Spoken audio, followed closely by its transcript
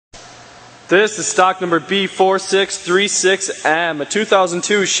This is stock number B4636M, a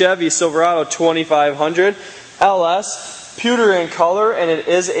 2002 Chevy Silverado 2500 LS, pewter in color, and it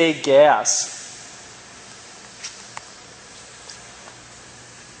is a gas.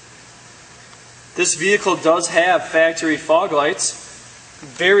 This vehicle does have factory fog lights,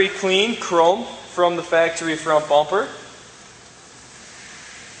 very clean chrome from the factory front bumper.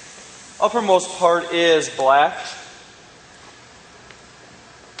 Uppermost part is black.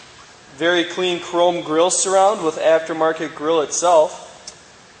 Very clean chrome grille surround with aftermarket grille itself.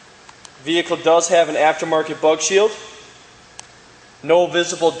 Vehicle does have an aftermarket bug shield. No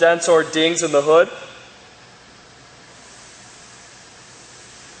visible dents or dings in the hood.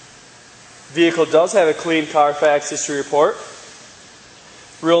 Vehicle does have a clean Carfax history report.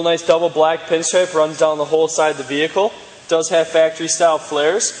 Real nice double black pinstripe runs down the whole side of the vehicle. Does have factory style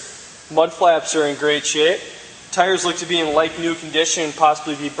flares. Mud flaps are in great shape. Tires look to be in like new condition and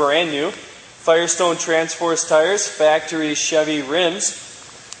possibly be brand new. Firestone Transforce tires, factory Chevy rims.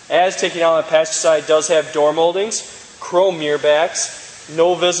 As taken out on the passenger side, does have door moldings, chrome mirror backs,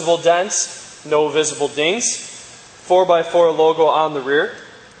 no visible dents, no visible dings. 4x4 logo on the rear.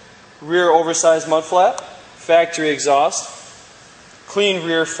 Rear oversized mud flap, factory exhaust, clean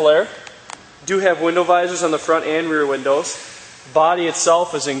rear flare. Do have window visors on the front and rear windows. Body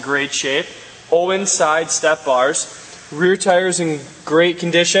itself is in great shape. Owen side step bars. Rear tires in great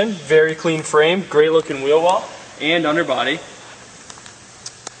condition, very clean frame, great looking wheel well, and underbody.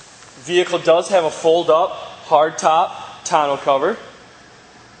 Vehicle does have a fold up, hard top, tonneau cover.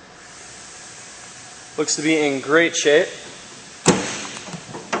 Looks to be in great shape.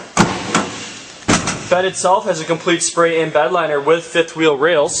 Bed itself has a complete spray-in bed liner with fifth wheel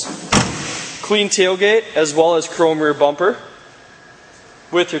rails. Clean tailgate as well as chrome rear bumper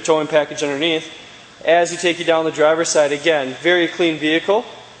with your towing package underneath. As you take you down the driver's side, again, very clean vehicle.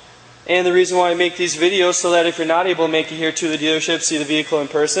 And the reason why I make these videos so that if you're not able to make it here to the dealership, see the vehicle in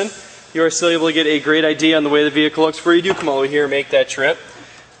person, you are still able to get a great idea on the way the vehicle looks before you do come over here and make that trip.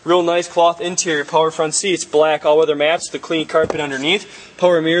 Real nice cloth interior, power front seats, black all-weather mats with a clean carpet underneath,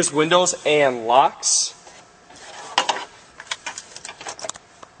 power mirrors, windows, and locks.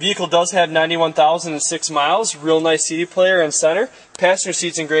 Vehicle does have 91,006 miles, real nice CD player in center. Passenger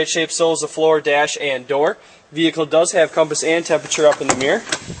seats in great shape, so is the floor, dash, and door. Vehicle does have compass and temperature up in the mirror.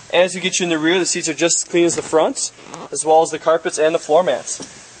 As we get you in the rear, the seats are just as clean as the fronts, as well as the carpets and the floor mats.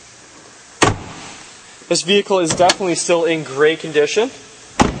 This vehicle is definitely still in great condition.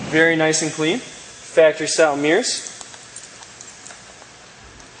 Very nice and clean. Factory style mirrors.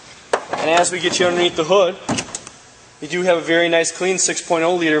 And as we get you underneath the hood, you do have a very nice clean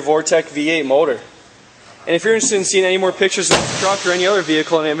 6.0 liter Vortec V8 motor. And if you're interested in seeing any more pictures of this truck or any other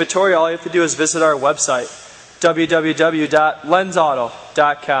vehicle in inventory, all you have to do is visit our website,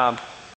 www.lenzauto.com.